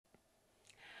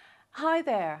Hi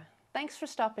there, thanks for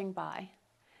stopping by.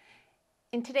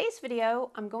 In today's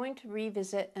video, I'm going to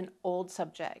revisit an old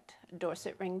subject,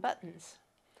 Dorset Ring Buttons.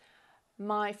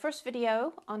 My first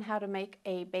video on how to make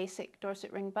a basic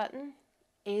Dorset Ring Button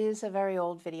is a very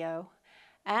old video.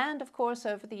 And of course,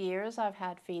 over the years, I've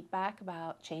had feedback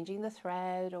about changing the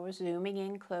thread or zooming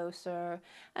in closer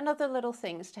and other little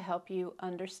things to help you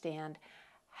understand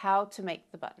how to make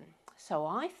the button. So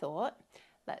I thought,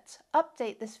 let's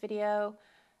update this video,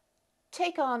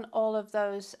 take on all of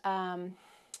those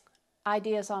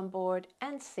ideas on board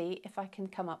and see if I can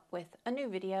come up with a new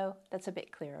video that's a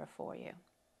bit clearer for you.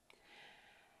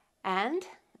 And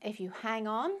if you hang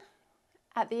on,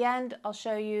 at the end I'll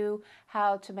show you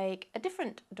how to make a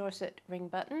different Dorset ring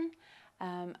button,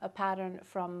 a pattern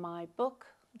from my book,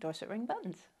 Dorset Ring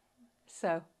Buttons.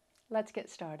 So let's get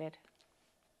started.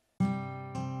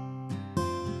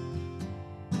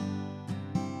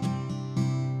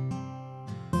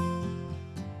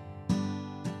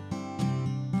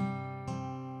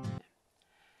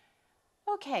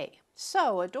 Okay,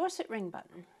 so a Dorset ring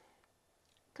button.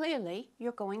 Clearly,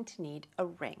 you're going to need a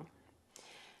ring.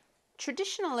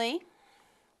 Traditionally,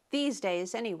 these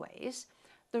days anyways,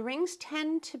 the rings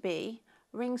tend to be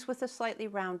rings with a slightly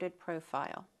rounded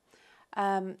profile.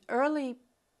 Early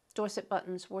Dorset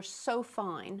buttons were so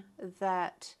fine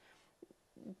that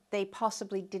they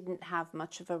possibly didn't have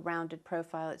much of a rounded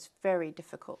profile. It's very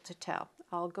difficult to tell.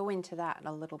 I'll go into that in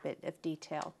a little bit of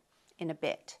detail in a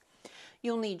bit.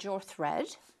 You'll need your thread,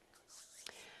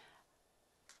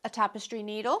 a tapestry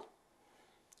needle,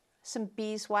 some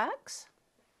beeswax,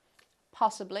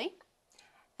 possibly,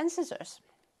 and scissors.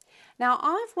 Now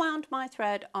I've wound my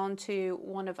thread onto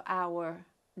one of our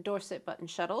Dorset button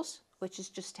shuttles, which is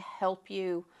just to help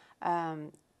you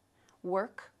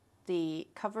work the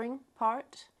covering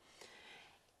part.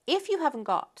 If you haven't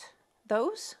got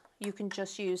those, you can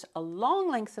just use a long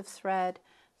length of thread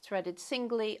threaded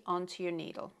singly onto your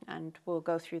needle, and we'll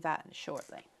go through that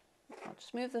shortly. I'll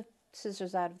just move the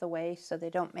scissors out of the way so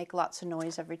they don't make lots of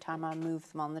noise every time I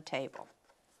move them on the table.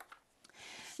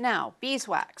 Now,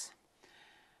 beeswax.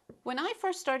 When I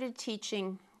first started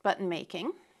teaching button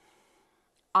making,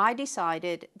 I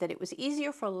decided that it was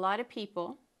easier for a lot of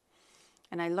people,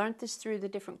 and I learned this through the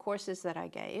different courses that I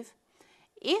gave,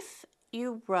 if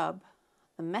you rub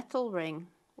the metal ring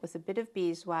with a bit of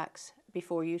beeswax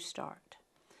before you start.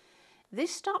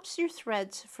 This stops your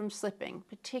threads from slipping,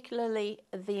 particularly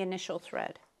the initial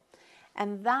thread.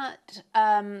 And that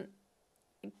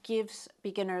gives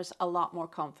beginners a lot more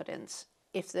confidence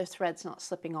if their thread's not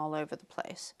slipping all over the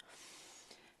place.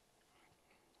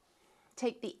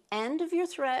 Take the end of your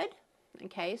thread,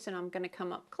 okay, so I'm going to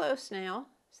come up close now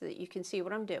so that you can see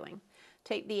what I'm doing.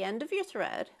 Take the end of your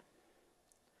thread,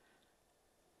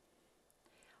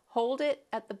 hold it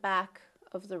at the back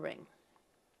of the ring.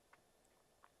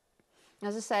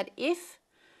 As I said, if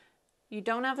you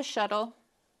don't have a shuttle,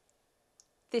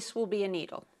 this will be a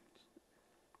needle.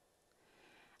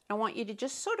 I want you to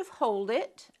just sort of hold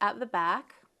it at the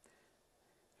back,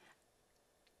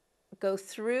 go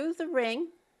through the ring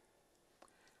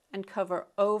and cover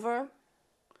over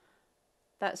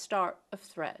that start of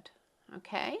thread,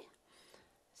 okay?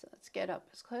 So let's get up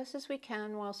as close as we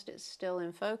can whilst it's still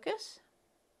in focus.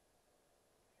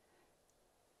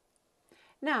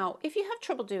 Now, if you have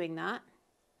trouble doing that,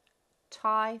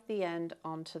 tie the end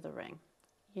onto the ring.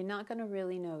 You're not going to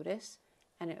really notice,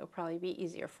 and it will probably be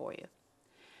easier for you.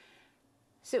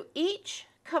 So each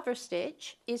cover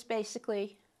stitch is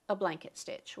basically a blanket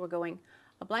stitch. We're going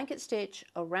a blanket stitch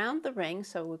around the ring,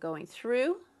 so we're going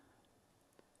through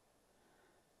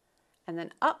and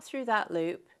then up through that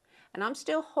loop, and I'm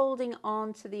still holding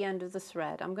on to the end of the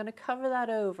thread. I'm going to cover that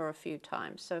over a few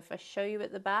times. So if I show you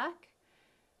at the back,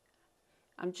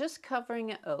 I'm just covering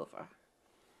it over.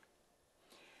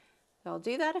 I'll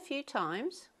do that a few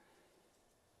times,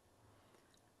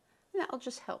 and that'll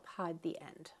just help hide the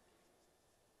end.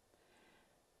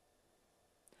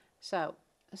 So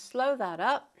slow that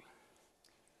up,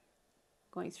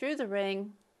 going through the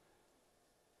ring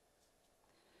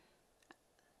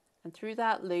and through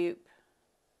that loop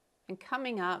and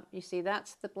coming up. You see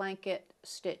that's the blanket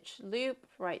stitch loop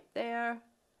right there,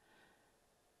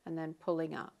 and then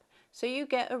pulling up. So you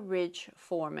get a ridge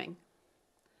forming.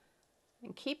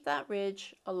 And keep that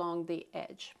ridge along the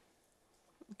edge.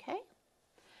 Okay,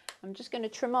 I'm just going to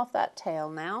trim off that tail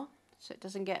now so it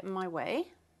doesn't get in my way.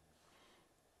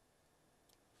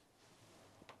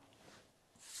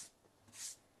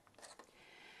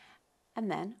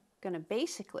 And then I'm going to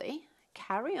basically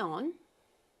carry on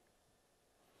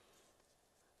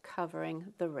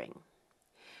covering the ring.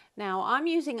 Now I'm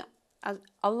using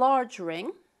a large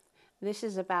ring, This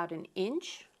is about 1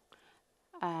 inch,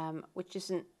 which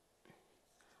isn't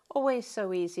always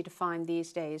so easy to find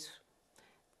these days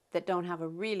that don't have a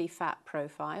really fat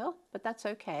profile, but that's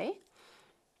okay.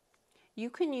 You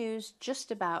can use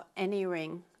just about any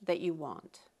ring that you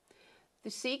want. The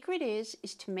secret is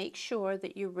to make sure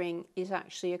that your ring is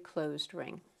actually a closed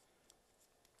ring.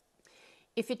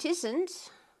 If it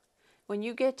isn't, when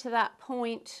you get to that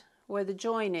point where the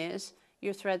join is,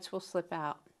 your threads will slip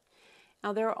out.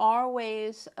 Now there are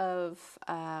ways of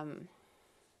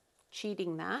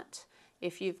cheating that.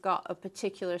 If you've got a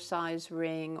particular size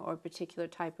ring or a particular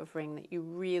type of ring that you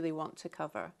really want to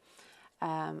cover.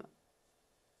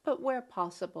 But where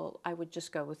possible, I would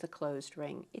just go with a closed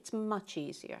ring. It's much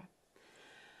easier.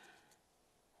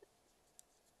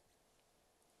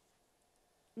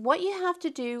 What you have to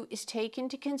do is take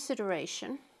into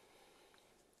consideration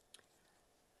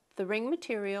the ring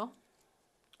material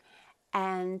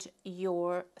and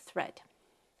your thread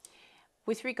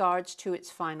with regards to its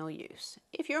final use.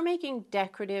 If you're making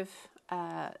decorative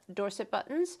Dorset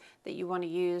buttons that you want to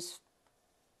use,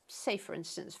 say for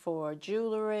instance for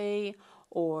jewellery,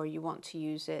 or you want to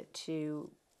use it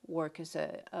to work as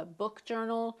a book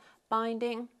journal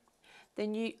binding,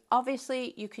 then you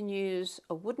can use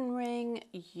a wooden ring,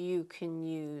 you can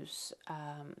use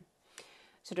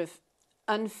sort of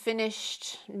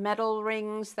unfinished metal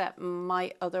rings that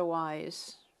might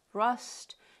otherwise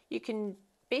rust. You can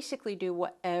basically do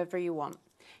whatever you want.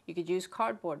 You could use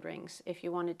cardboard rings if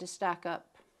you wanted to stack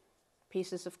up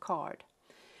pieces of card.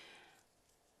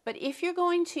 But if you're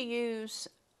going to use,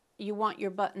 you want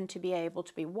your button to be able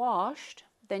to be washed,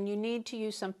 then you need to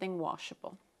use something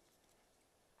washable.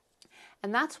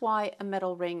 And that's why a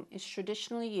metal ring is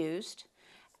traditionally used,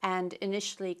 and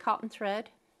initially cotton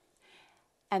thread,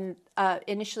 and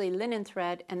initially linen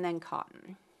thread, and then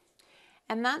cotton.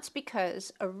 And that's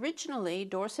because originally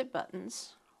Dorset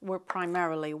buttons were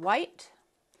primarily white,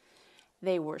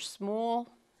 they were small,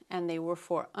 and they were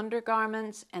for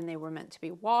undergarments, and they were meant to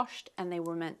be washed, and they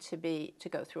were meant to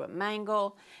go through a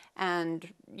mangle,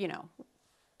 and, you know,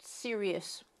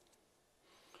 serious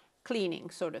cleaning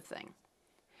sort of thing.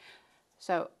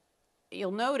 So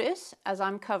you'll notice as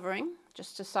I'm covering,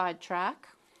 just to sidetrack,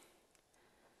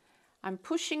 I'm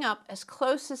pushing up as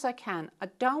close as I can. I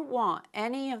don't want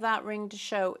any of that ring to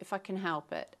show if I can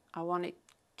help it. I want to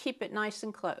keep it nice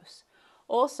and close.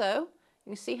 Also,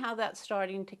 you can see how that's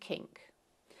starting to kink.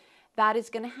 That is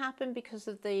going to happen because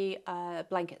of the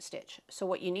blanket stitch. So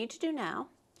what you need to do now,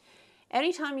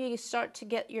 anytime you start to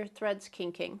get your threads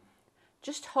kinking,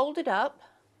 just hold it up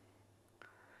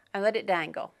and let it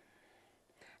dangle.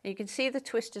 And you can see the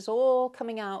twist is all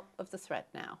coming out of the thread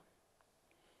now.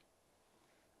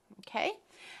 Okay,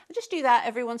 and just do that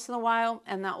every once in a while,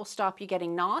 and that will stop you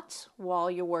getting knots while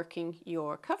you're working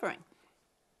your covering.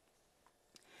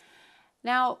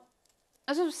 Now,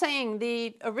 as I was saying,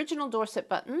 the original Dorset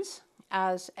buttons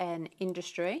as an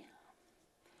industry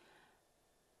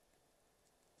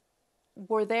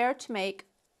were there to make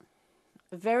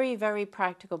very, very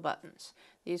practical buttons.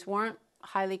 These weren't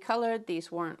highly colored,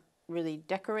 these weren't really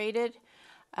decorated.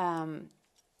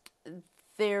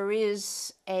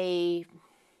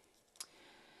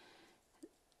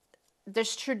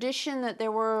 There's tradition that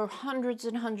there were hundreds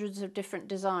and hundreds of different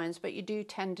designs, but you do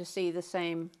tend to see the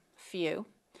same few.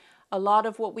 A lot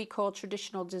of what we call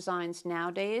traditional designs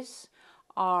nowadays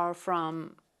are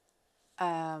from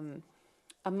a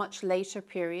much later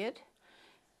period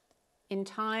in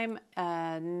time,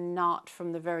 not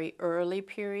from the very early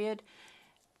period.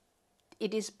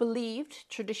 It is believed,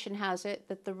 tradition has it,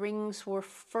 that the rings were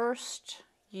first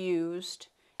used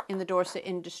in the Dorset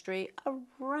industry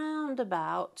around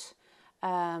about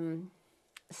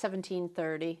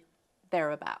 1730,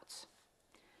 thereabouts.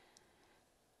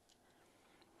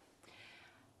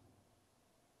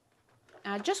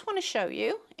 Now, I just want to show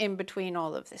you, in between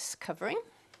all of this covering,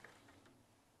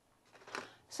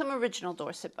 some original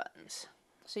Dorset buttons.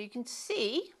 So you can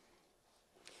see,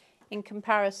 in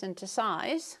comparison to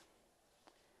size,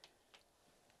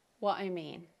 what I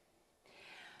mean.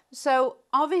 So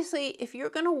obviously, if you're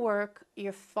going to work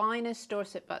your finest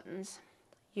Dorset buttons,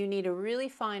 you need a really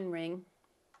fine ring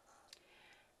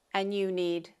and you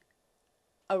need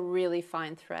a really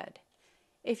fine thread.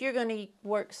 If you're going to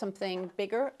work something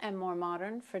bigger and more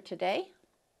modern for today,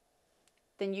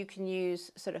 then you can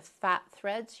use sort of fat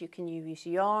threads, you can use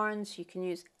yarns, you can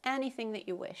use anything that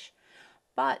you wish.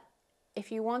 But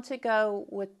if you want to go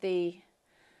with the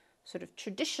sort of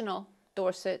traditional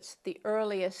Dorsets, the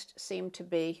earliest seem to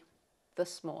be the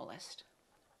smallest.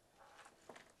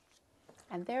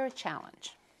 And they're a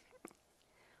challenge.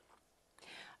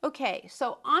 Okay,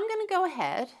 so I'm going to go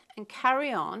ahead and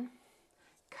carry on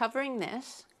covering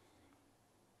this.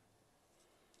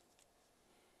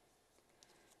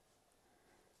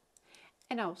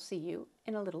 And I'll see you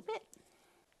in a little bit.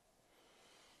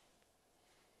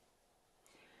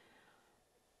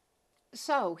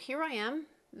 So here I am,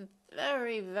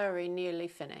 very, very nearly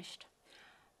finished.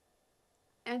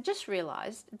 And just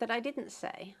realized that I didn't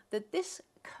say that this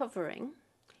covering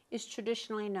is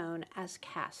traditionally known as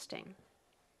casting.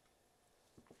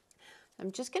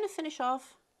 I'm just going to finish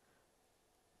off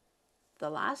the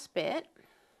last bit.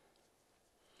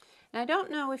 And I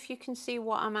don't know if you can see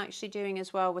what I'm actually doing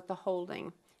as well with the holding.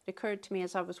 It occurred to me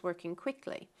as I was working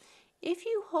quickly. If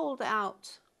you hold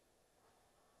out,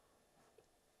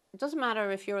 it doesn't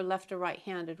matter if you're left or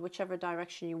right-handed, whichever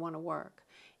direction you want to work.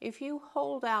 If you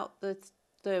hold out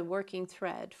the working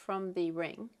thread from the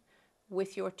ring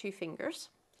with your 2 fingers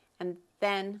and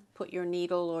then put your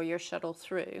needle or your shuttle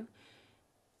through,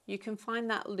 you can find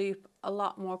that loop a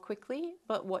lot more quickly,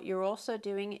 but what you're also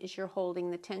doing is you're holding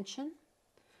the tension,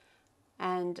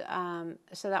 and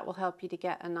so that will help you to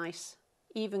get a nice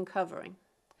even covering.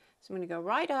 So I'm going to go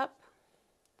right up,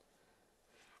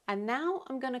 and now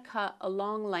I'm going to cut a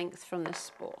long length from this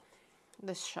spool,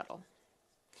 this shuttle.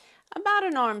 About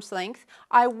an arm's length.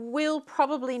 I will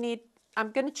probably need,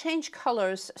 I'm going to change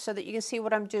colors so that you can see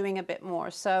what I'm doing a bit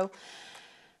more. So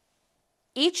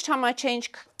each time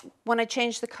when I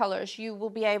change the colors, you will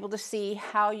be able to see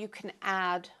how you can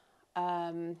add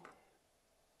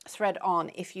thread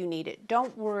on if you need it.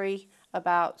 Don't worry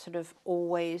about sort of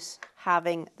always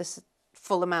having this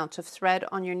full amount of thread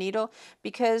on your needle,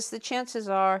 because the chances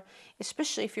are,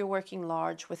 especially if you're working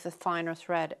large with a finer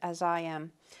thread as I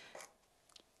am,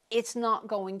 it's not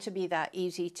going to be that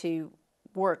easy to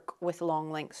work with long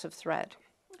lengths of thread.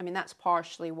 I mean, that's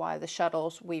partially why the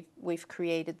shuttles, we've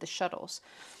created the shuttles.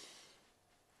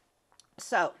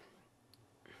 So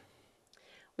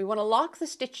we want to lock the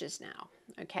stitches now,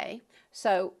 okay?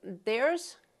 So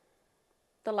there's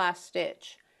the last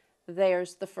stitch.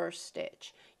 There's the first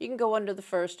stitch. You can go under the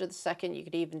first or the second. You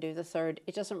could even do the third.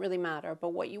 It doesn't really matter.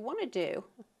 But what you want to do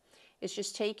is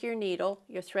just take your needle,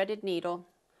 your threaded needle,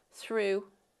 through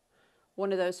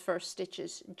one of those first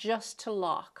stitches just to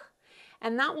lock.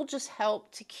 And that will just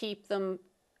help to keep them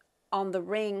on the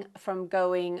ring from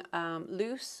going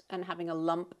loose and having a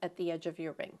lump at the edge of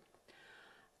your ring.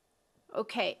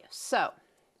 Okay, so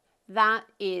that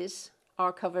is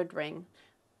our covered ring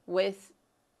with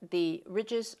the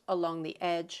ridges along the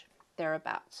edge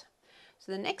thereabouts.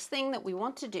 So the next thing that we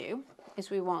want to do is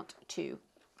we want to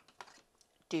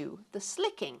do the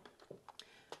slicking.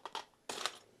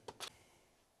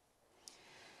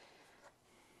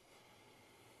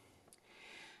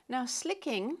 Now,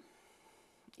 slicking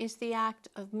is the act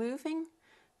of moving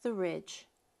the ridge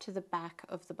to the back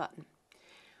of the button.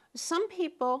 Some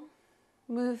people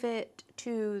move it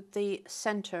to the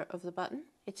center of the button.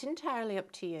 It's entirely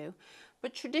up to you,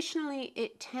 but traditionally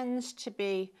it tends to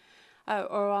be,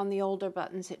 or on the older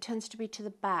buttons, it tends to be to the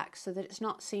back so that it's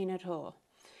not seen at all.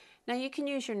 Now you can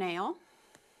use your nail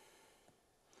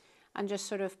and just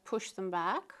sort of push them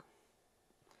back,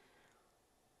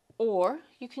 or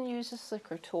you can use a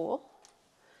slicker tool,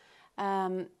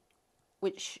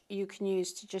 which you can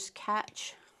use to just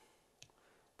catch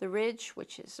the ridge,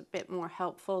 which is a bit more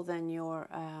helpful than your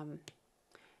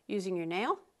using your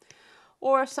nail,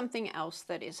 or something else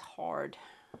that is hard,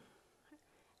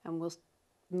 and we'll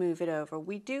move it over.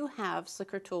 We do have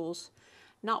slicker tools,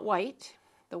 not white.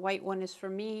 The white one is for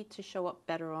me to show up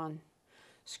better on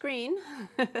screen.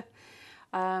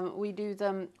 We do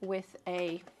them with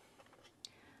a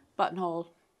buttonhole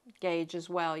gauge as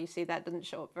well. You see that doesn't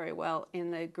show up very well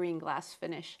in the green glass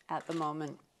finish at the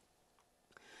moment.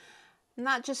 And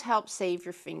that just helps save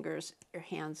your fingers, your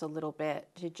hands a little bit,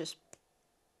 to just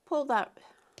pull that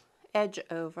edge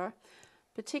over,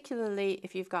 particularly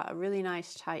if you've got a really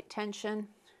nice tight tension.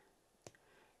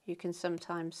 You can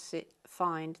sometimes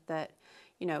find that,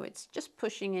 you know, it's just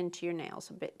pushing into your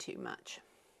nails a bit too much.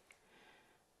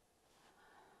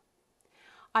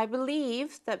 I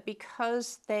believe that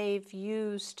because they've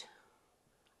used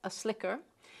a slicker,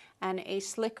 and a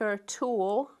slicker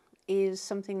tool is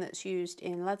something that's used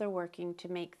in leatherworking to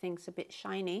make things a bit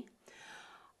shiny,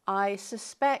 I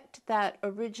suspect that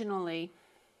originally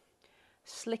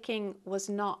slicking was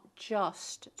not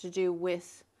just to do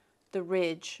with the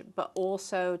ridge, but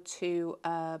also to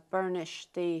burnish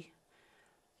the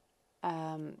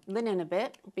linen a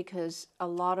bit, because a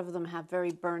lot of them have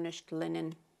very burnished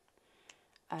linen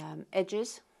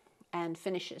edges and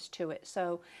finishes to it.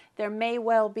 So there may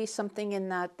well be something in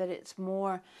that, that it's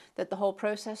more, that the whole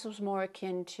process was more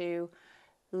akin to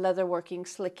leatherworking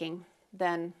slicking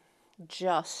than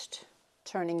just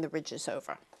turning the ridges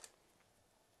over.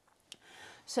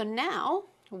 So now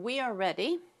we are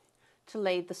ready to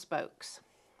lay the spokes.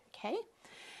 Okay.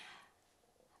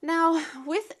 Now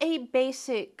with a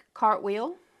basic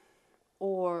cartwheel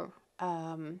or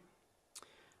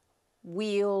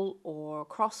wheel or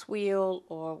crosswheel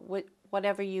or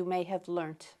whatever you may have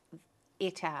learnt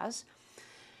it as,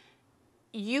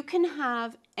 you can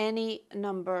have any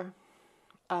number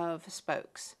of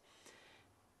spokes.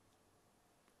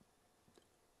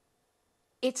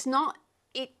 It's not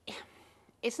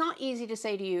easy to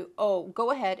say to you, oh,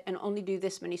 go ahead and only do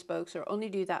this many spokes or only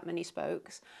do that many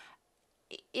spokes.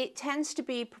 It tends to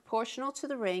be proportional to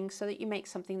the ring so that you make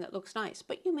something that looks nice,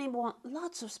 but you may want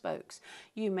lots of spokes.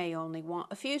 You may only want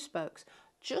a few spokes.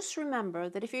 Just remember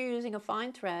that if you're using a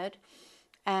fine thread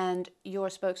and your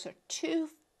spokes are too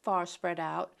far spread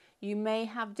out, you may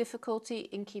have difficulty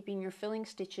in keeping your filling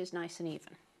stitches nice and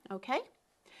even. Okay,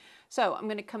 so I'm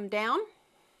going to come down.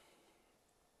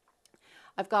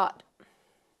 I've got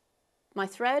my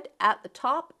thread at the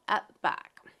top, at the back.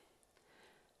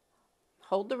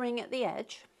 Hold the ring at the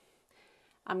edge.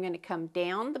 I'm going to come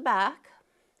down the back,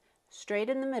 straight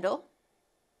in the middle,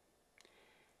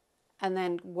 and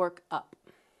then work up.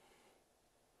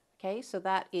 Okay, so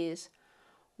that is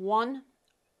one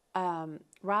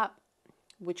wrap,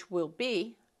 which will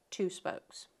be 2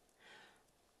 spokes.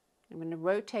 I'm going to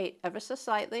rotate ever so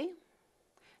slightly.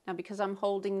 Now because I'm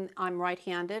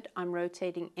right-handed, I'm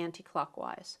rotating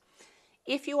anti-clockwise.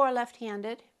 If you are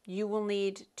left-handed, you will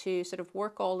need to sort of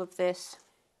work all of this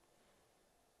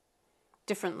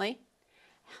differently.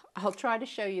 I'll try to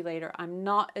show you later. I'm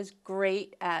not as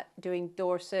great at doing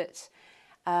Dorsets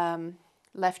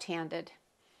left-handed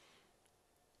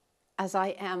as I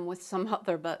am with some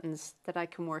other buttons that I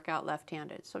can work out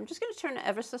left-handed. So I'm just going to turn it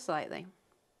ever so slightly.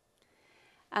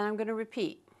 And I'm going to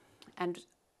repeat and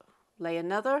lay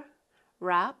another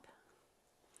wrap.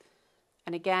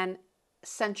 And again,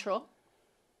 central.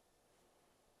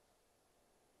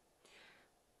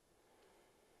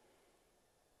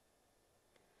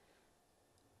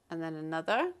 And then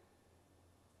another.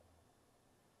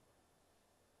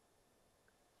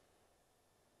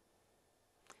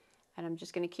 And I'm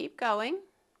just going to keep going.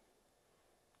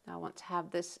 Now I want to have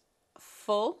this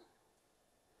full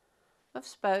of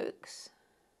spokes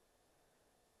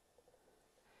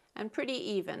and pretty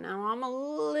even. Now I'm a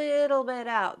little bit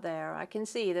out there. I can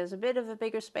see there's a bit of a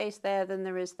bigger space there than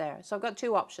there is there. So I've got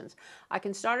 2 options. I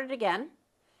can start it again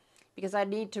because I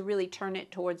need to really turn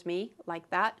it towards me like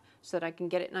that so that I can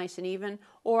get it nice and even,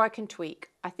 or I can tweak.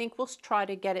 I think we'll try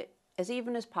to get it as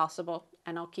even as possible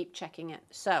and I'll keep checking it.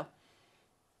 So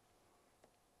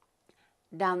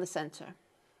down the center,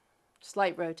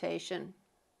 slight rotation.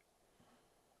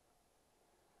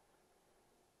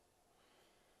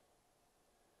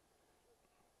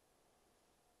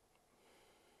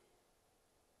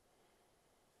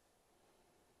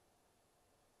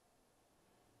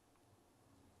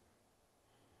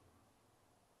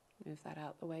 Move that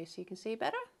out the way so you can see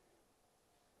better.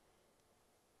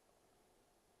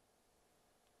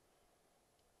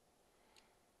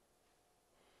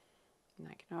 And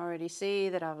I can already see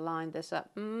that I've lined this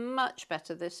up much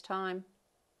better this time.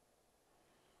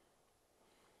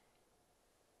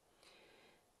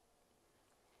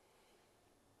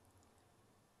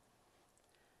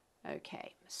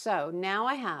 Okay, so now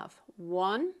I have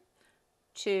 1,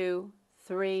 2,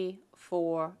 3,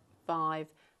 4, 5,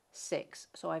 6.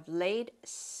 So I've laid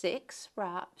 6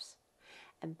 wraps,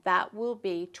 and that will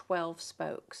be 12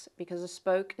 spokes because a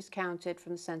spoke is counted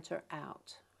from the center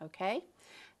out. Okay,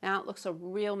 now it looks a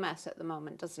real mess at the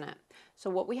moment, doesn't it? So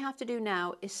what we have to do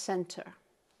now is center.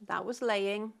 That was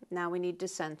laying, now we need to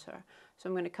center. So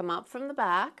I'm going to come up from the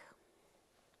back.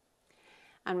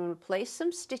 I'm going to place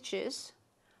some stitches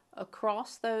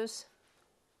across those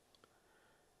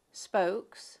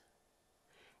spokes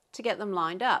to get them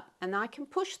lined up, and I can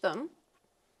push them.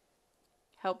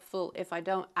 Helpful if I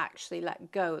don't actually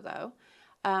let go though.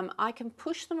 I can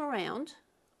push them around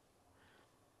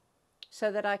so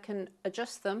that I can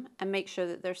adjust them and make sure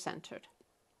that they're centered.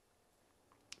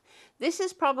 This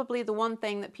is probably the one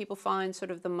thing that people find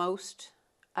sort of the most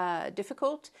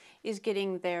difficult, is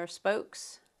getting their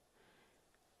spokes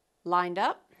lined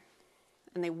up,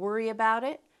 and they worry about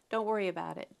it. Don't worry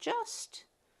about it. Just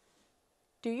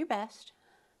do your best.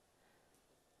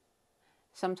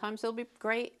 Sometimes they'll be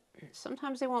great,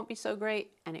 sometimes they won't be so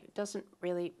great, and it doesn't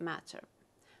really matter.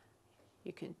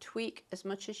 You can tweak as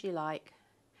much as you like,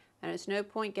 and it's no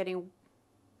point getting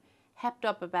hepped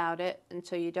up about it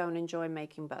until you don't enjoy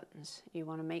making buttons. You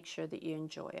want to make sure that you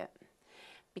enjoy it.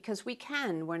 Because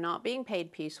we're not being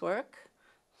paid piecework.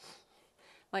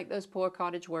 like those poor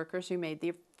cottage workers who made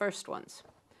the first ones.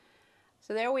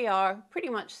 So there we are, pretty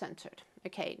much centered.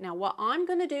 Okay, now what I'm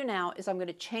going to do now is I'm going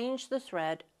to change the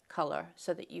thread color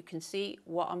so that you can see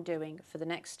what I'm doing for the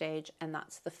next stage, and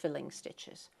that's the filling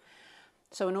stitches.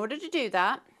 So in order to do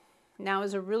that, now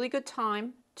is a really good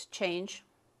time to change,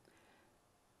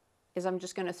 is I'm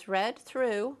just going to thread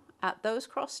through at those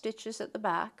cross stitches at the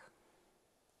back.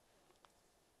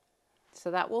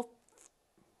 So that will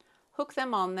hook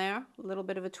them on there, a little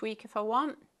bit of a tweak if I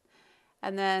want,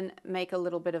 and then make a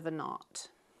little bit of a knot.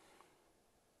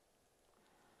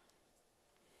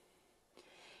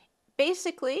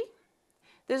 Basically,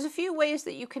 there's a few ways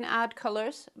that you can add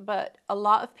colors, but a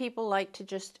lot of people like to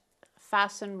just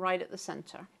fasten right at the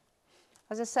center.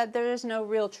 As I said, there is no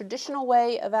real traditional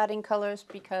way of adding colors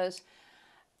because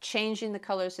changing the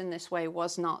colors in this way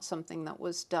was not something that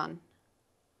was done.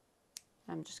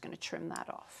 I'm just going to trim that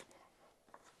off.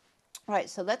 All right,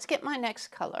 so let's get my next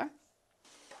color.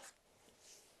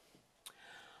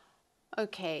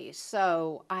 Okay,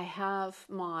 so I have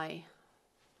my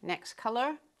next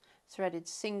color threaded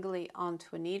singly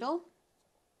onto a needle,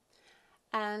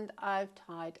 and I've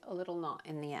tied a little knot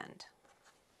in the end.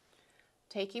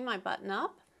 Taking my button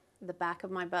up, the back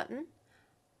of my button,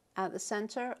 at the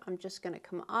center, I'm just going to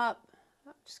come up,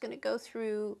 I'm just going to go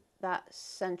through that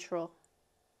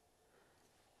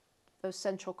those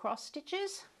central cross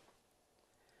stitches,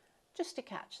 just to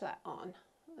catch that on.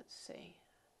 Let's see,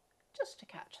 just to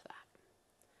catch that.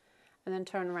 And then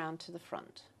turn around to the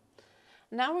front.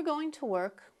 Now we're going to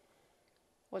work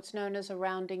what's known as a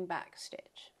rounding back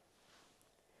stitch.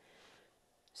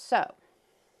 So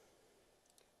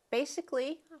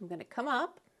basically I'm going to come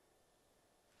up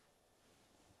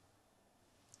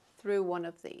through one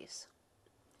of these.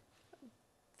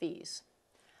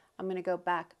 I'm going to go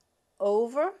back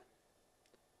over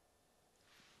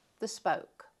the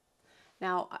spoke.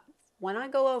 Now when I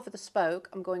go over the spoke,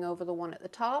 I'm going over the one at the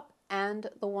top and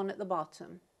the one at the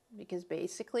bottom, because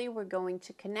basically we're going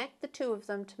to connect the two of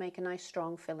them to make a nice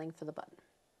strong filling for the button.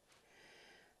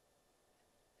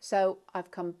 So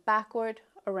I've come backward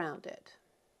around it.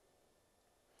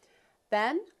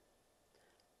 Then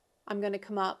I'm going to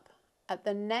come up at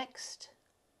the next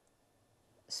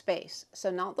space. So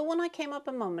not the one I came up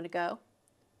a moment ago,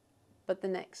 but the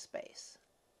next space.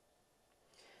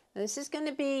 Now this is going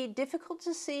to be difficult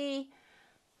to see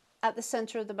at the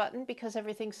center of the button because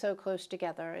everything's so close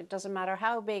together. It doesn't matter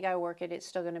how big I work it, it's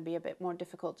still going to be a bit more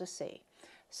difficult to see.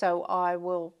 So I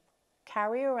will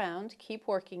carry around, keep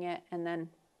working it, and then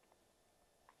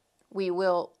we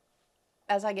will,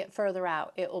 as I get further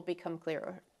out, it will become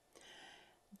clearer,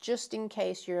 just in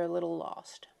case you're a little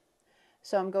lost.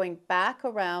 So I'm going back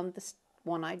around this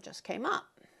one I just came up.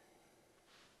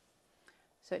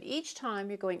 So at each time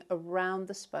you're going around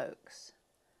the spokes.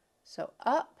 So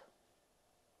up,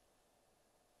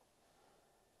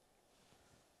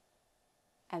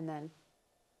 and then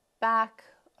back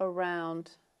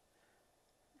around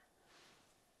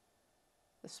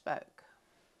the spoke.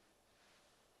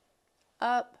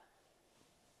 Up,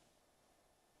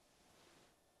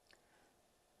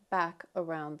 back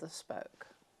around the spoke.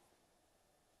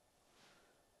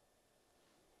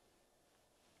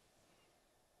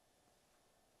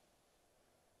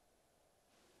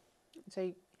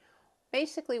 So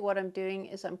basically what I'm doing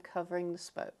is I'm covering the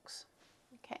spokes.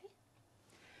 Okay.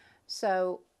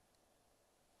 So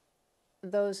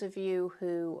those of you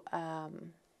who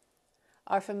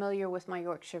are familiar with my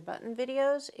Yorkshire button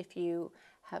videos, if you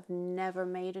have never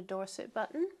made a Dorset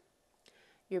button,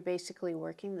 you're basically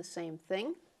working the same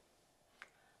thing,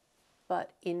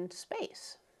 but in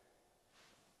space.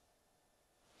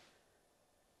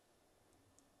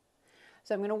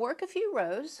 So I'm going to work a few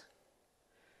rows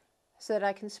so that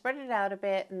I can spread it out a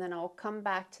bit, and then I'll come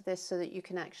back to this so that you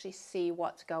can actually see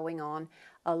what's going on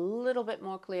a little bit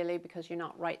more clearly, because you're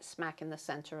not right smack in the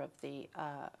center of the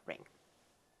ring.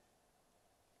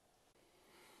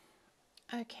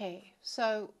 Okay,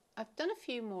 so I've done a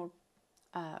few more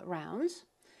rounds,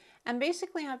 and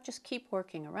basically I've just keep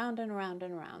working around and around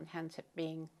and around, hence it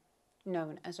being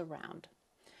known as a round.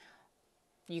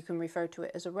 You can refer to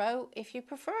it as a row if you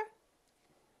prefer.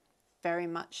 Very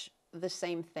much the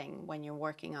same thing when you're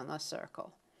working on a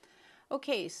circle.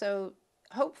 Okay, so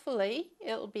hopefully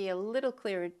it'll be a little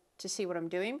clearer to see what I'm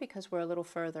doing because we're a little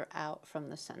further out from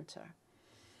the center.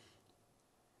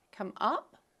 Come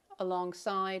up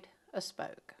alongside a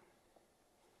spoke.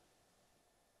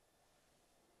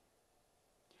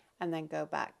 And then go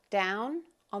back down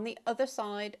on the other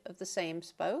side of the same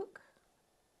spoke.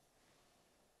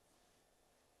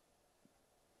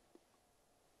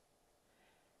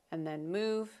 And then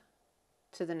move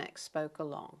to the next spoke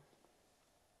along.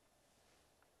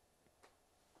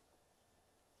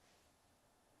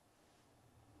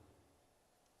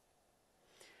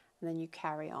 and then you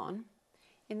carry on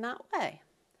in that way.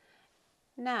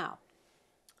 Now,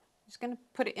 I'm just going to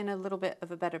put it in a little bit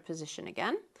of a better position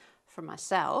again for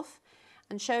myself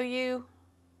and show you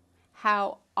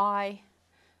how I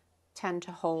tend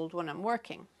to hold when I'm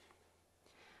working.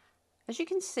 As you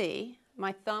can see,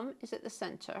 my thumb is at the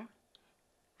center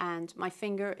and my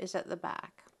finger is at the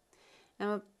back.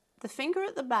 Now, the finger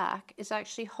at the back is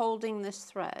actually holding this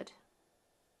thread,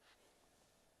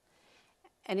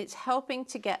 and it's helping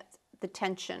to get the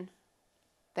tension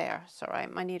there. It's all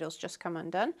right, my needle's just come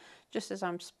undone, just as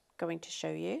I'm going to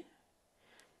show you.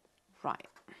 Right.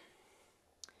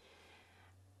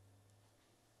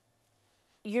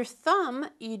 Your thumb,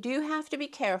 you do have to be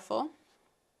careful.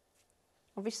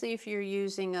 Obviously, if you're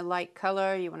using a light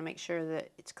color, you want to make sure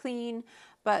that it's clean,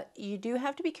 but you do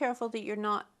have to be careful that you're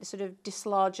not sort of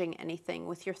dislodging anything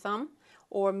with your thumb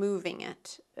or moving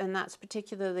it, and that's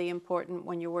particularly important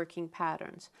when you're working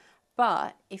patterns.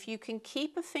 But if you can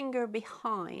keep a finger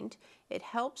behind, it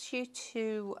helps you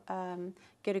to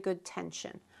get a good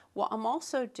tension. What I'm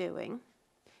also doing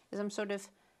is I'm sort of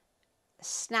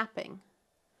snapping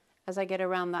as I get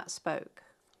around that spoke.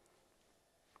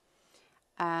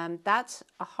 That's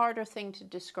a harder thing to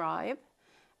describe,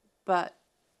 but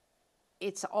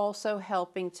it's also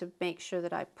helping to make sure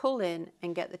that I pull in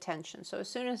and get the tension. So as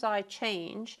soon as I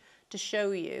change to show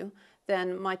you,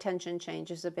 then my tension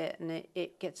changes a bit and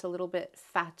it gets a little bit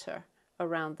fatter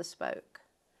around the spoke.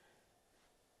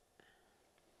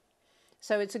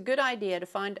 So it's a good idea to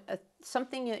find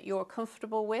something that you're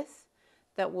comfortable with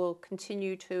that will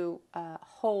continue to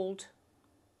hold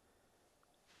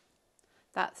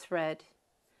that thread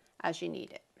as you need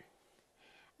it.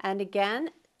 And again,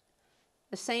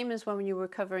 the same as when you were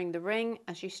covering the ring,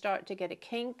 as you start to get a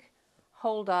kink,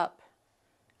 hold up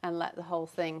and let the whole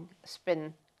thing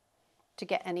spin to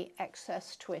get any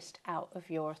excess twist out of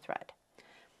your thread.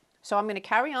 So I'm going to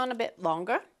carry on a bit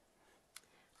longer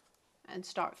and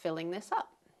start filling this up.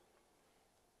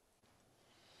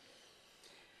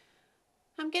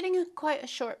 I'm getting quite a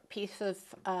short piece of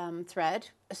thread,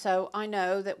 so I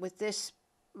know that with this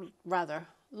rather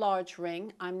large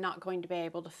ring, I'm not going to be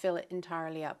able to fill it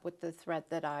entirely up with the thread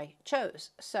that I chose.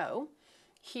 So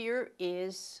here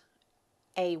is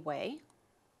a way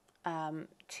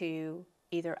to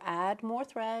either add more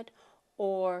thread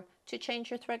or to change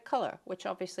your thread color, which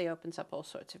obviously opens up all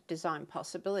sorts of design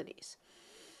possibilities.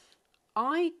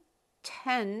 I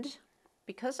tend,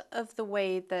 because of the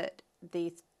way that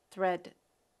the thread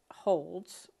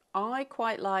holds, I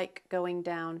quite like going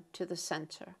down to the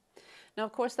center. Now,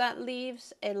 of course, that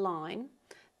leaves a line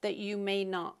that you may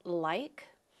not like,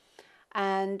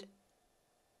 and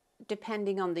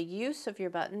depending on the use of your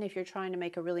button, if you're trying to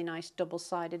make a really nice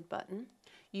double-sided button,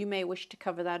 you may wish to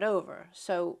cover that over.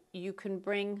 So you can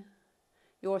bring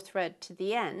your thread to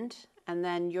the end, and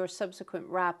then your subsequent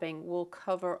wrapping will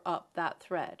cover up that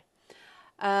thread.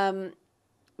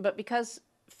 But because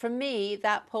for me,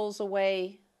 that pulls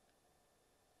away,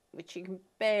 which you can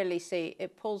barely see,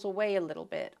 it pulls away a little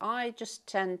bit. I just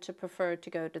tend to prefer to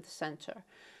go to the center.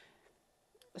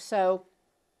 So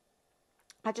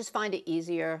I just find it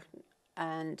easier,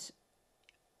 and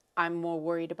I'm more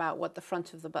worried about what the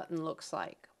front of the button looks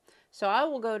like. So I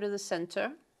will go to the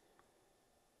center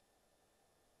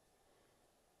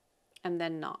and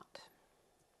then not.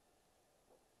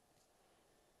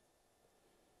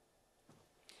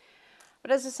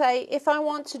 But as I say, if I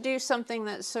want to do something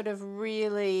that's sort of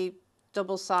really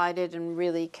double-sided and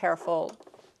really careful,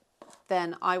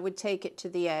 then I would take it to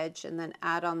the edge and then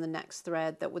add on the next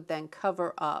thread that would then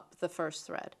cover up the first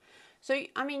thread. So,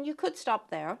 I mean, you could stop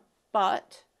there,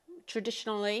 but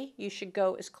traditionally you should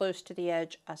go as close to the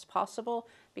edge as possible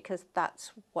because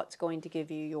that's what's going to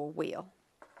give you your wheel.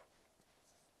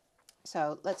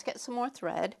 So let's get some more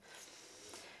thread.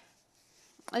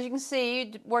 As you can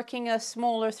see, working a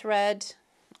smaller thread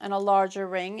and a larger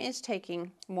ring is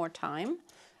taking more time,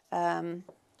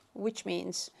 which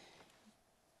means,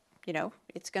 you know,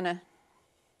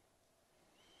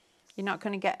 you're not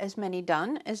going to get as many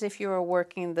done as if you were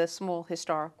working the small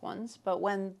historic ones. But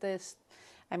when this,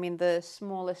 I mean, the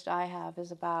smallest I have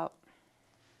is about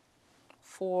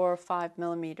 4 or 5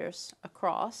 millimeters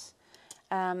across,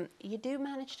 you do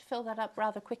manage to fill that up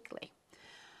rather quickly.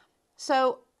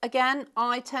 So again,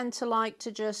 I tend to like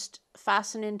to just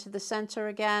fasten into the center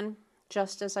again,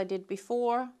 just as I did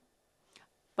before.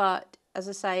 But as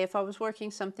I say, if I was working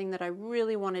something that I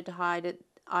really wanted to hide it,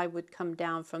 I would come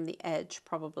down from the edge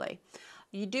probably.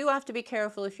 You do have to be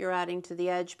careful if you're adding to the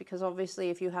edge, because obviously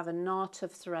if you have a knot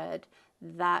of thread,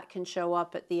 that can show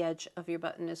up at the edge of your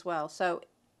button as well. So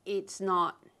it's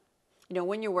not You know,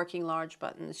 when you're working large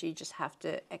buttons, you just have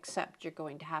to accept you're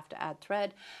going to have to add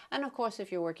thread. And of course,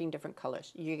 if you're working different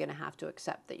colors, you're going to have to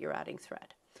accept that you're adding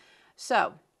thread.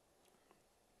 So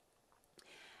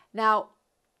now,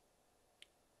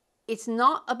 it's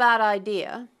not a bad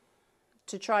idea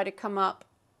to try to come up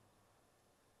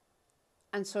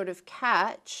and sort of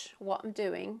catch. What I'm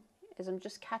doing is I'm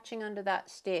just catching under that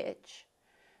stitch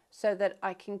so that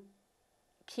I can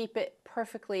keep it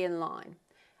perfectly in line.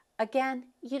 Again,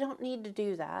 you don't need to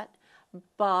do that,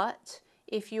 but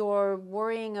if you're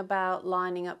worrying about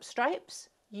lining up stripes,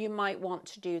 you might want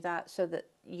to do that so that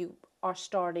you are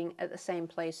starting at the same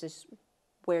place as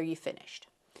where you finished.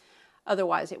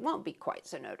 Otherwise, it won't be quite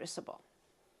so noticeable.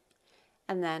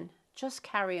 And then just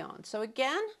carry on. So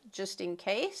again, just in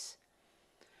case,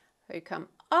 you come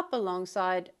up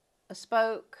alongside a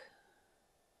spoke,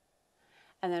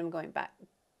 and then I'm going back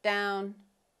down,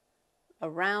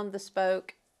 around the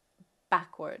spoke,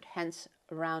 backward, hence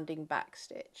rounding back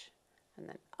stitch, and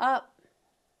then up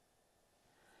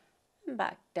and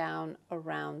back down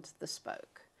around the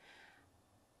spoke.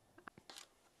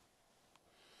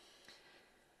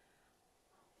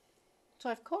 So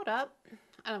I've caught up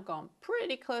and I've gone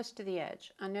pretty close to the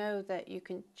edge. I know that you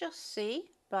can just see,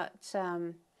 but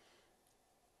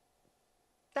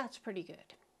that's pretty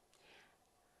good.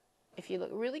 If you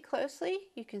look really closely,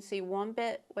 you can see one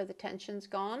bit where the tension's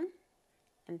gone,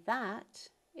 and that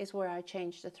is where I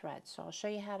changed the thread. So I'll show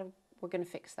you how we're going to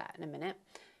fix that in a minute,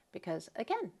 because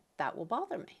again, that will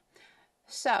bother me.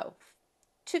 So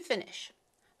to finish,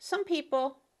 some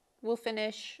people will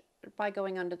finish by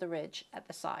going under the ridge at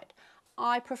the side.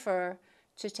 I prefer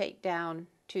to take down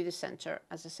to the center,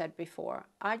 as I said before.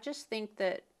 I just think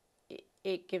that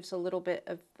it gives a little bit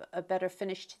of a better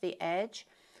finish to the edge,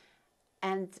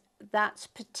 and that's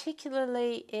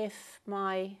particularly if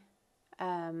my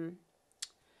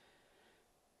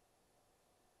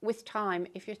with time,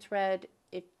 if your thread,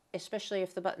 especially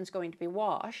if the button's going to be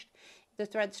washed, the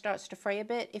thread starts to fray a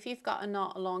bit. If you've got a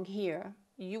knot along here,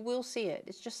 you will see it.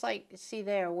 It's just like, see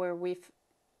there where we've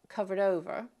covered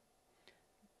over.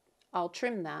 I'll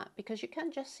trim that because you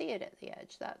can just see it at the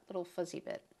edge, that little fuzzy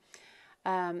bit.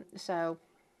 So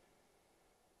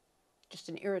just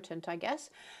an irritant, I guess.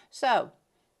 So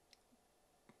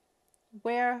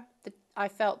where I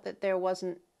felt that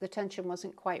the tension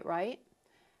wasn't quite right,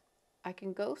 I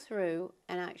can go through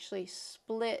and actually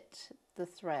split the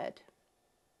thread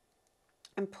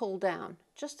and pull down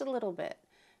just a little bit.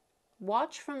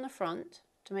 Watch from the front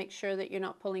to make sure that you're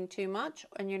not pulling too much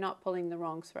and you're not pulling the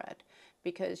wrong thread,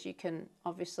 because you can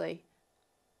obviously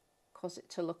cause it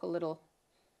to look a little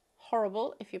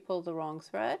horrible if you pull the wrong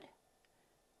thread.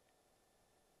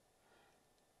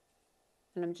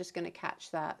 And I'm just going to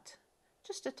catch that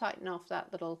just to tighten off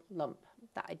that little lump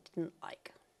that I didn't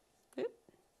like. Oop.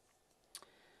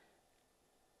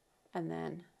 And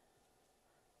then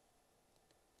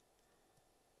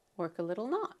work a little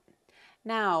knot.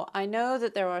 Now, I know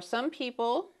that there are some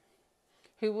people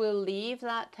who will leave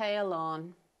that tail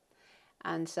on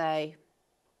and say,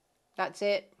 that's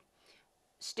it,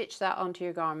 stitch that onto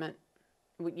your garment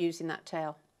using that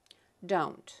tail.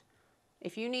 Don't.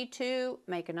 If you need to,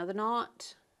 make another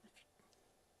knot,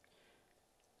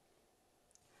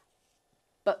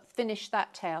 but finish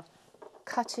that tail,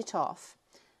 cut it off.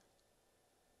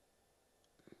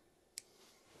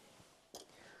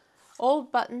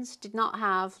 Old buttons did not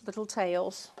have little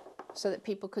tails so that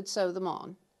people could sew them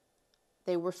on.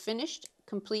 They were finished,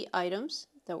 complete items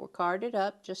that were carded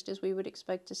up just as we would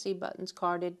expect to see buttons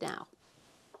carded now.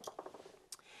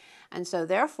 And so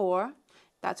therefore,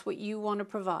 that's what you want to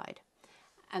provide.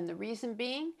 And the reason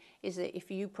being is that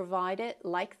if you provide it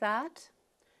like that,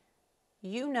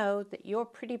 you know that your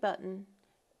pretty button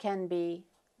can be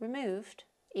removed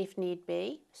if need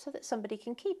be, so that somebody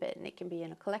can keep it, and it can be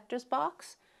in a collector's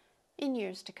box in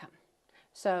years to come.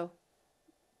 So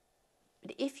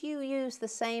if you use the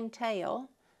same tail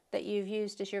that you've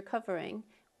used as your covering,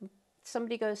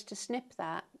 somebody goes to snip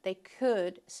that, they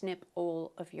could snip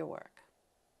all of your work.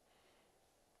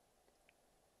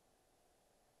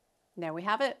 There we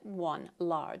have it, one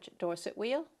large Dorset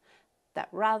wheel that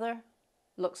rather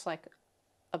looks like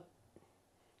a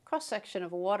cross-section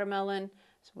of a watermelon.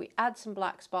 So we add some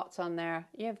black spots on there,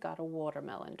 you've got a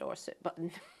watermelon Dorset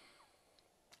button.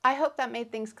 I hope that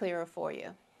made things clearer for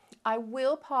you. I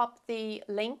will pop the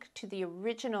link to the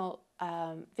original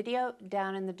video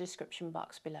down in the description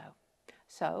box below.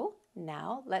 So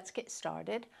now let's get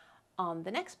started on the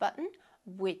next button,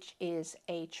 which is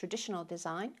a traditional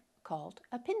design called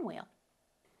a pinwheel.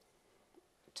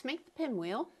 To make the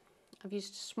pinwheel, I've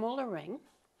used a smaller ring,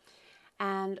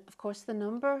 and of course the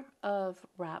number of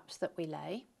wraps that we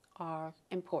lay are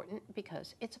important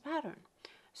because it's a pattern.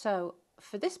 So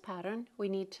for this pattern, we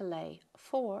need to lay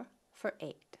 4 for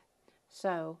 8.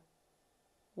 So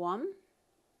 1,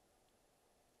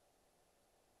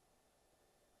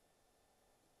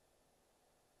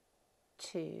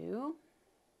 2,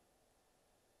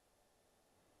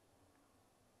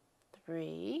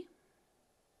 3,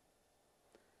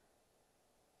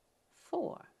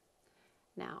 4.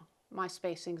 Now, my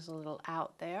spacing is a little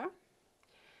out there.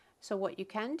 So what you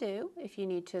can do, if you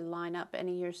need to line up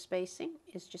any of your spacing,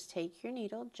 is just take your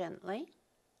needle gently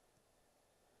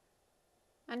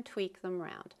and tweak them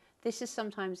round. This is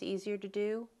sometimes easier to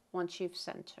do once you've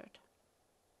centered.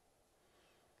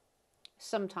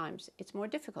 Sometimes it's more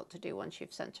difficult to do once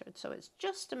you've centered, so it's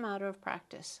just a matter of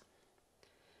practice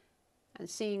and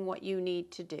seeing what you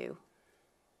need to do.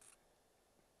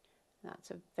 That's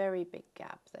a very big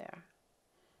gap there.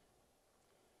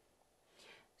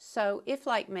 So if,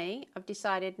 like me, I've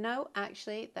decided, no,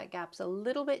 actually that gap's a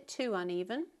little bit too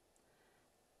uneven,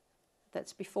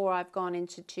 that's before I've gone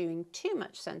into doing too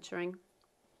much centering,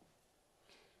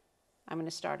 I'm going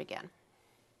to start again.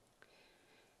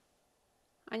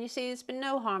 And you see, there's been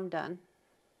no harm done.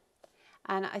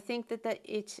 And I think that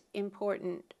it's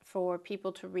important for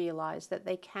people to realize that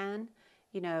they can,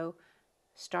 you know,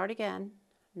 start again,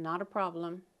 not a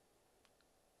problem.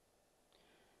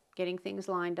 Getting things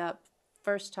lined up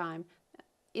first time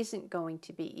isn't going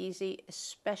to be easy,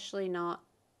 especially not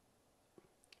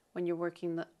when you're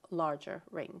working the larger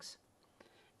rings.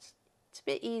 It's a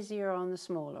bit easier on the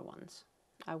smaller ones,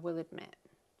 I will admit.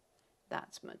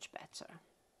 That's much better.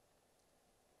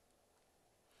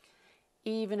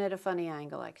 Even at a funny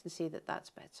angle, I can see that that's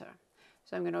better.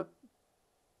 So I'm going to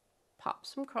pop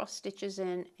some cross stitches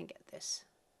in and get this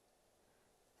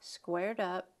squared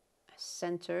up,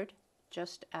 centered,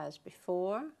 just as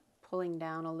before, pulling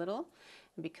down a little.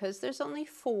 And because there's only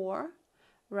 4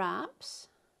 wraps,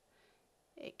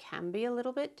 it can be a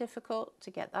little bit difficult to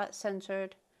get that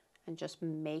centered and just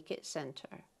make it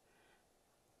center,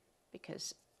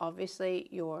 because obviously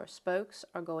your spokes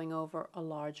are going over a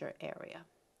larger area.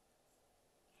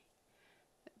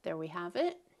 There we have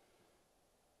it.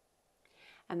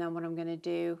 And then what I'm going to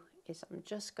do is I'm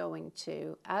just going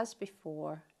to, as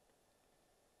before,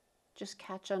 just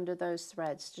catch under those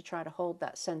threads to try to hold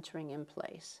that centering in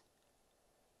place.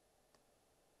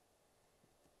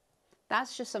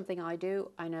 That's just something I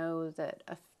do. I know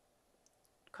that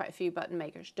quite a few button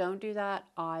makers don't do that.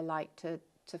 I like to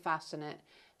fasten it.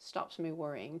 Stops me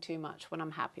worrying too much when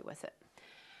I'm happy with it.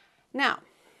 Now,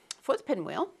 for the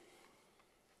pinwheel,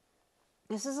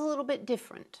 this is a little bit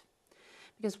different,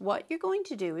 because what you're going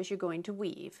to do is you're going to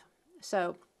weave.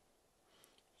 So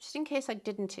just in case I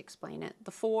didn't explain it,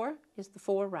 the 4 is the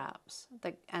 4 wraps,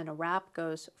 and a wrap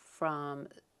goes from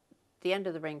the end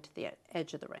of the ring to the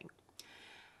edge of the ring.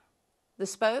 The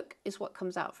spoke is what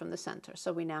comes out from the center.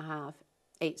 So we now have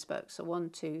 8 spokes. So 1,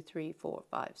 2, 3, 4,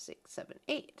 5, 6, 7,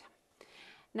 8.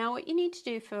 Now what you need to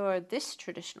do for this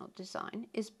traditional design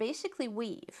is basically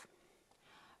weave.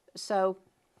 So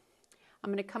I'm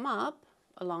going to come up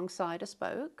alongside a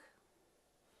spoke,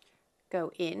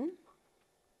 go in.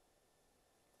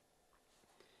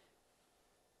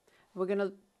 We're going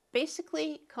to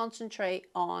basically concentrate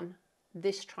on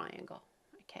this triangle,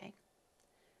 okay?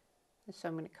 And so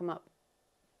I'm going to come up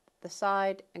the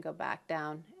side and go back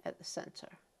down at the center.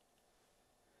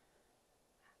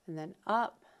 And then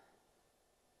up,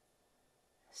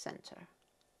 center.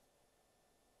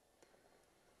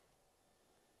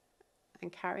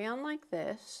 And carry on like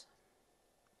this,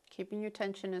 keeping your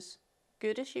tension as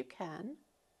good as you can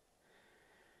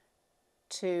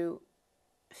to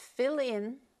fill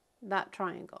in that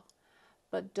triangle.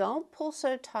 But don't pull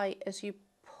so tight as you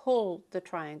pull the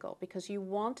triangle, because you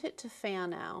want it to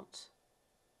fan out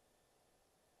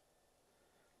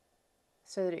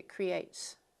so that it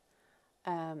creates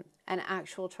an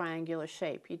actual triangular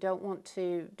shape. You don't want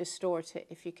to distort it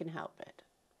if you can help it.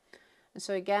 And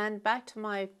so again, back to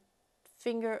my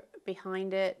finger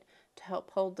behind it to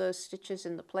help hold those stitches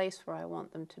in the place where I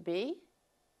want them to be.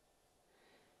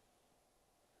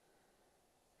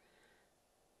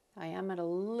 I am at a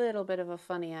little bit of a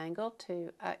funny angle to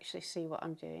actually see what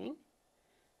I'm doing.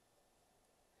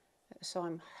 So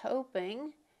I'm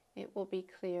hoping it will be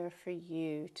clear for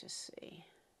you to see.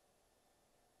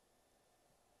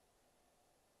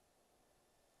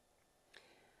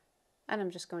 And I'm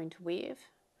just going to weave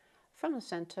from the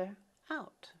center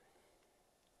out.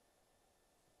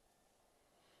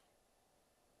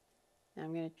 Now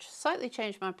I'm going to slightly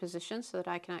change my position so that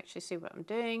I can actually see what I'm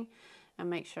doing and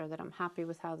make sure that I'm happy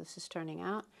with how this is turning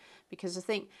out, because I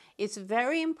think it's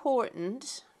very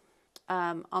important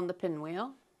on the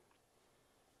pinwheel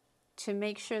to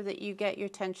make sure that you get your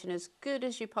tension as good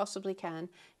as you possibly can,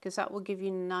 because that will give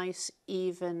you nice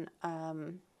even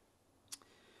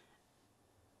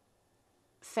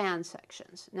fan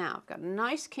sections. Now I've got a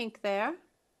nice kink there,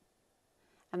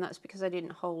 and that's because I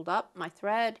didn't hold up my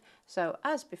thread. So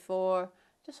as before,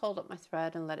 just hold up my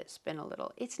thread and let it spin a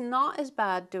little. It's not as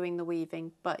bad doing the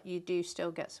weaving, but you do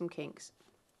still get some kinks.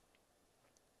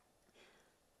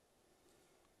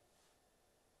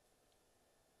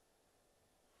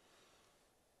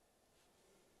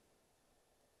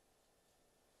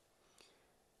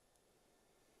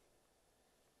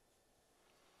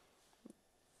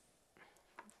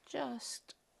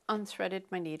 Just unthreaded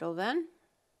my needle then.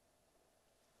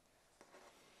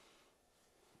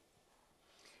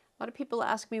 A lot of people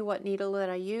ask me what needle that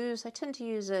I use. I tend to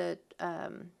use a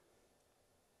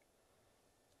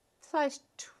size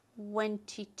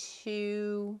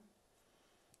 22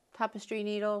 tapestry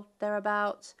needle,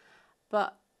 thereabouts,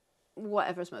 but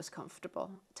whatever's most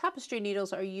comfortable. Tapestry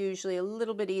needles are usually a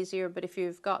little bit easier, but if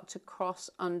you've got to cross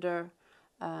under,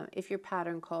 if your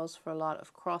pattern calls for a lot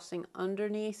of crossing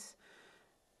underneath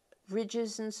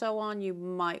ridges and so on, you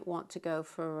might want to go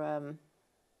for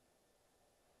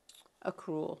a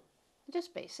crewel.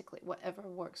 Just basically whatever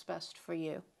works best for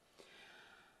you.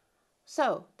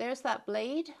 So there's that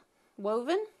blade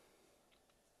woven,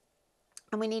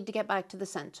 and we need to get back to the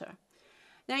center.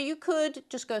 Now you could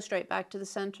just go straight back to the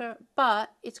center,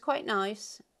 but it's quite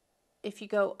nice if you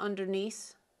go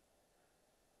underneath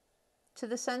to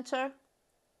the center.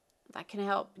 That can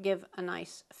help give a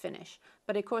nice finish.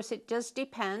 But of course it does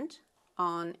depend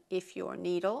on if your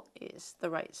needle is the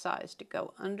right size to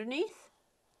go underneath.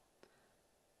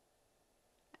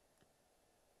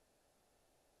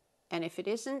 And if it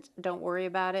isn't, don't worry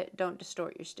about it. Don't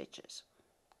distort your stitches.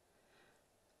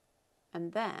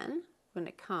 And then we're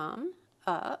going to come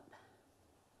up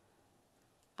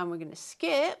and we're going to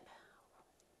skip.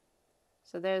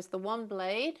 So there's the one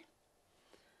blade.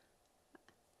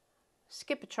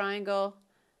 Skip a triangle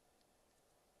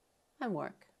and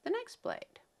work the next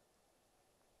blade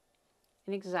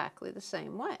in exactly the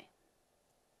same way.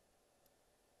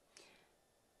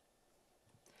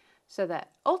 So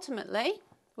that ultimately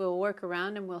we'll work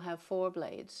around and we'll have 4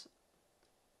 blades.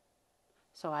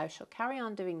 So I shall carry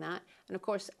on doing that. And of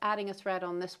course, adding a thread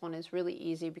on this one is really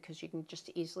easy because you can just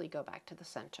easily go back to the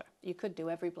center. You could do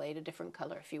every blade a different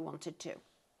color if you wanted to.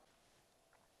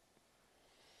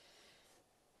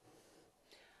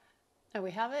 There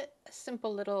we have it, a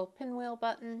simple little pinwheel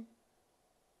button,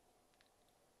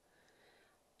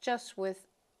 just with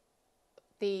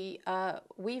the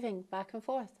weaving back and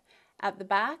forth. At the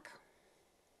back,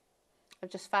 I've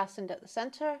just fastened at the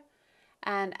center,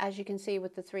 and as you can see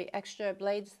with the 3 extra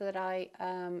blades that I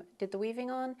did the weaving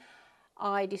on,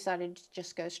 I decided to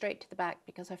just go straight to the back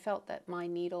because I felt that my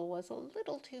needle was a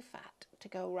little too fat to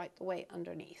go right the way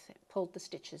underneath. It pulled the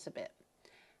stitches a bit.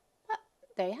 But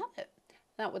there you have it.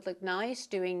 That would look nice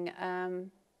doing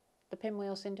the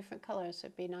pinwheels in different colors.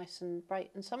 It'd be nice and bright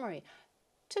and summery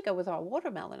to go with our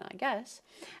watermelon, I guess.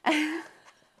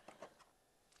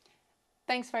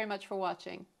 Thanks very much for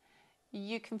watching.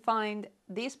 You can find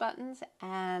these buttons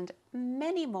and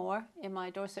many more in my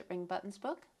Dorset Ring Buttons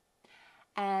book.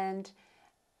 And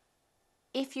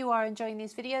if you are enjoying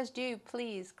these videos, do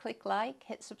please click like,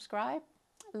 hit subscribe.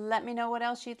 Let me know what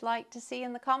else you'd like to see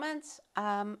in the comments,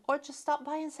 or just stop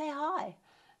by and say hi.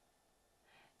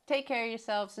 Take care of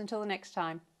yourselves until the next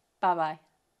time. Bye-bye.